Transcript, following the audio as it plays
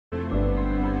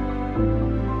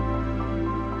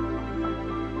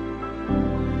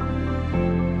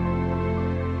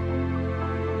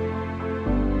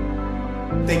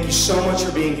Thank you so much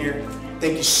for being here.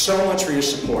 Thank you so much for your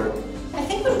support. I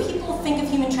think when people think of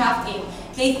human trafficking,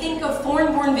 they think of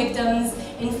foreign-born victims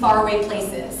in faraway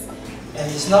places. And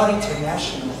it's not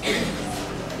international,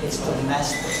 it's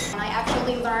domestic. I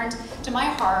actually learned to my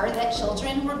horror that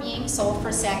children were being sold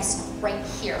for sex right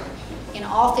here in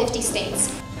all 50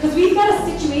 states. Because we've got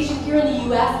a situation here in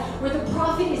the US where the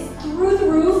profit is through the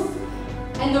roof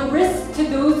and the risk to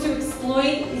those who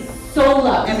exploit is so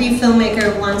low. Every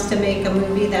filmmaker wants to make a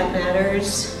movie that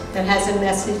matters, that has a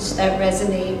message that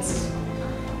resonates.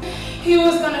 He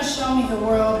was going to show me the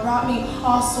world, brought me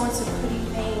all sorts of pretty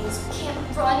things.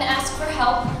 Can't run, ask for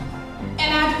help.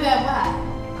 And I do that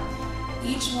what?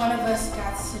 Each one of us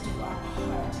got to do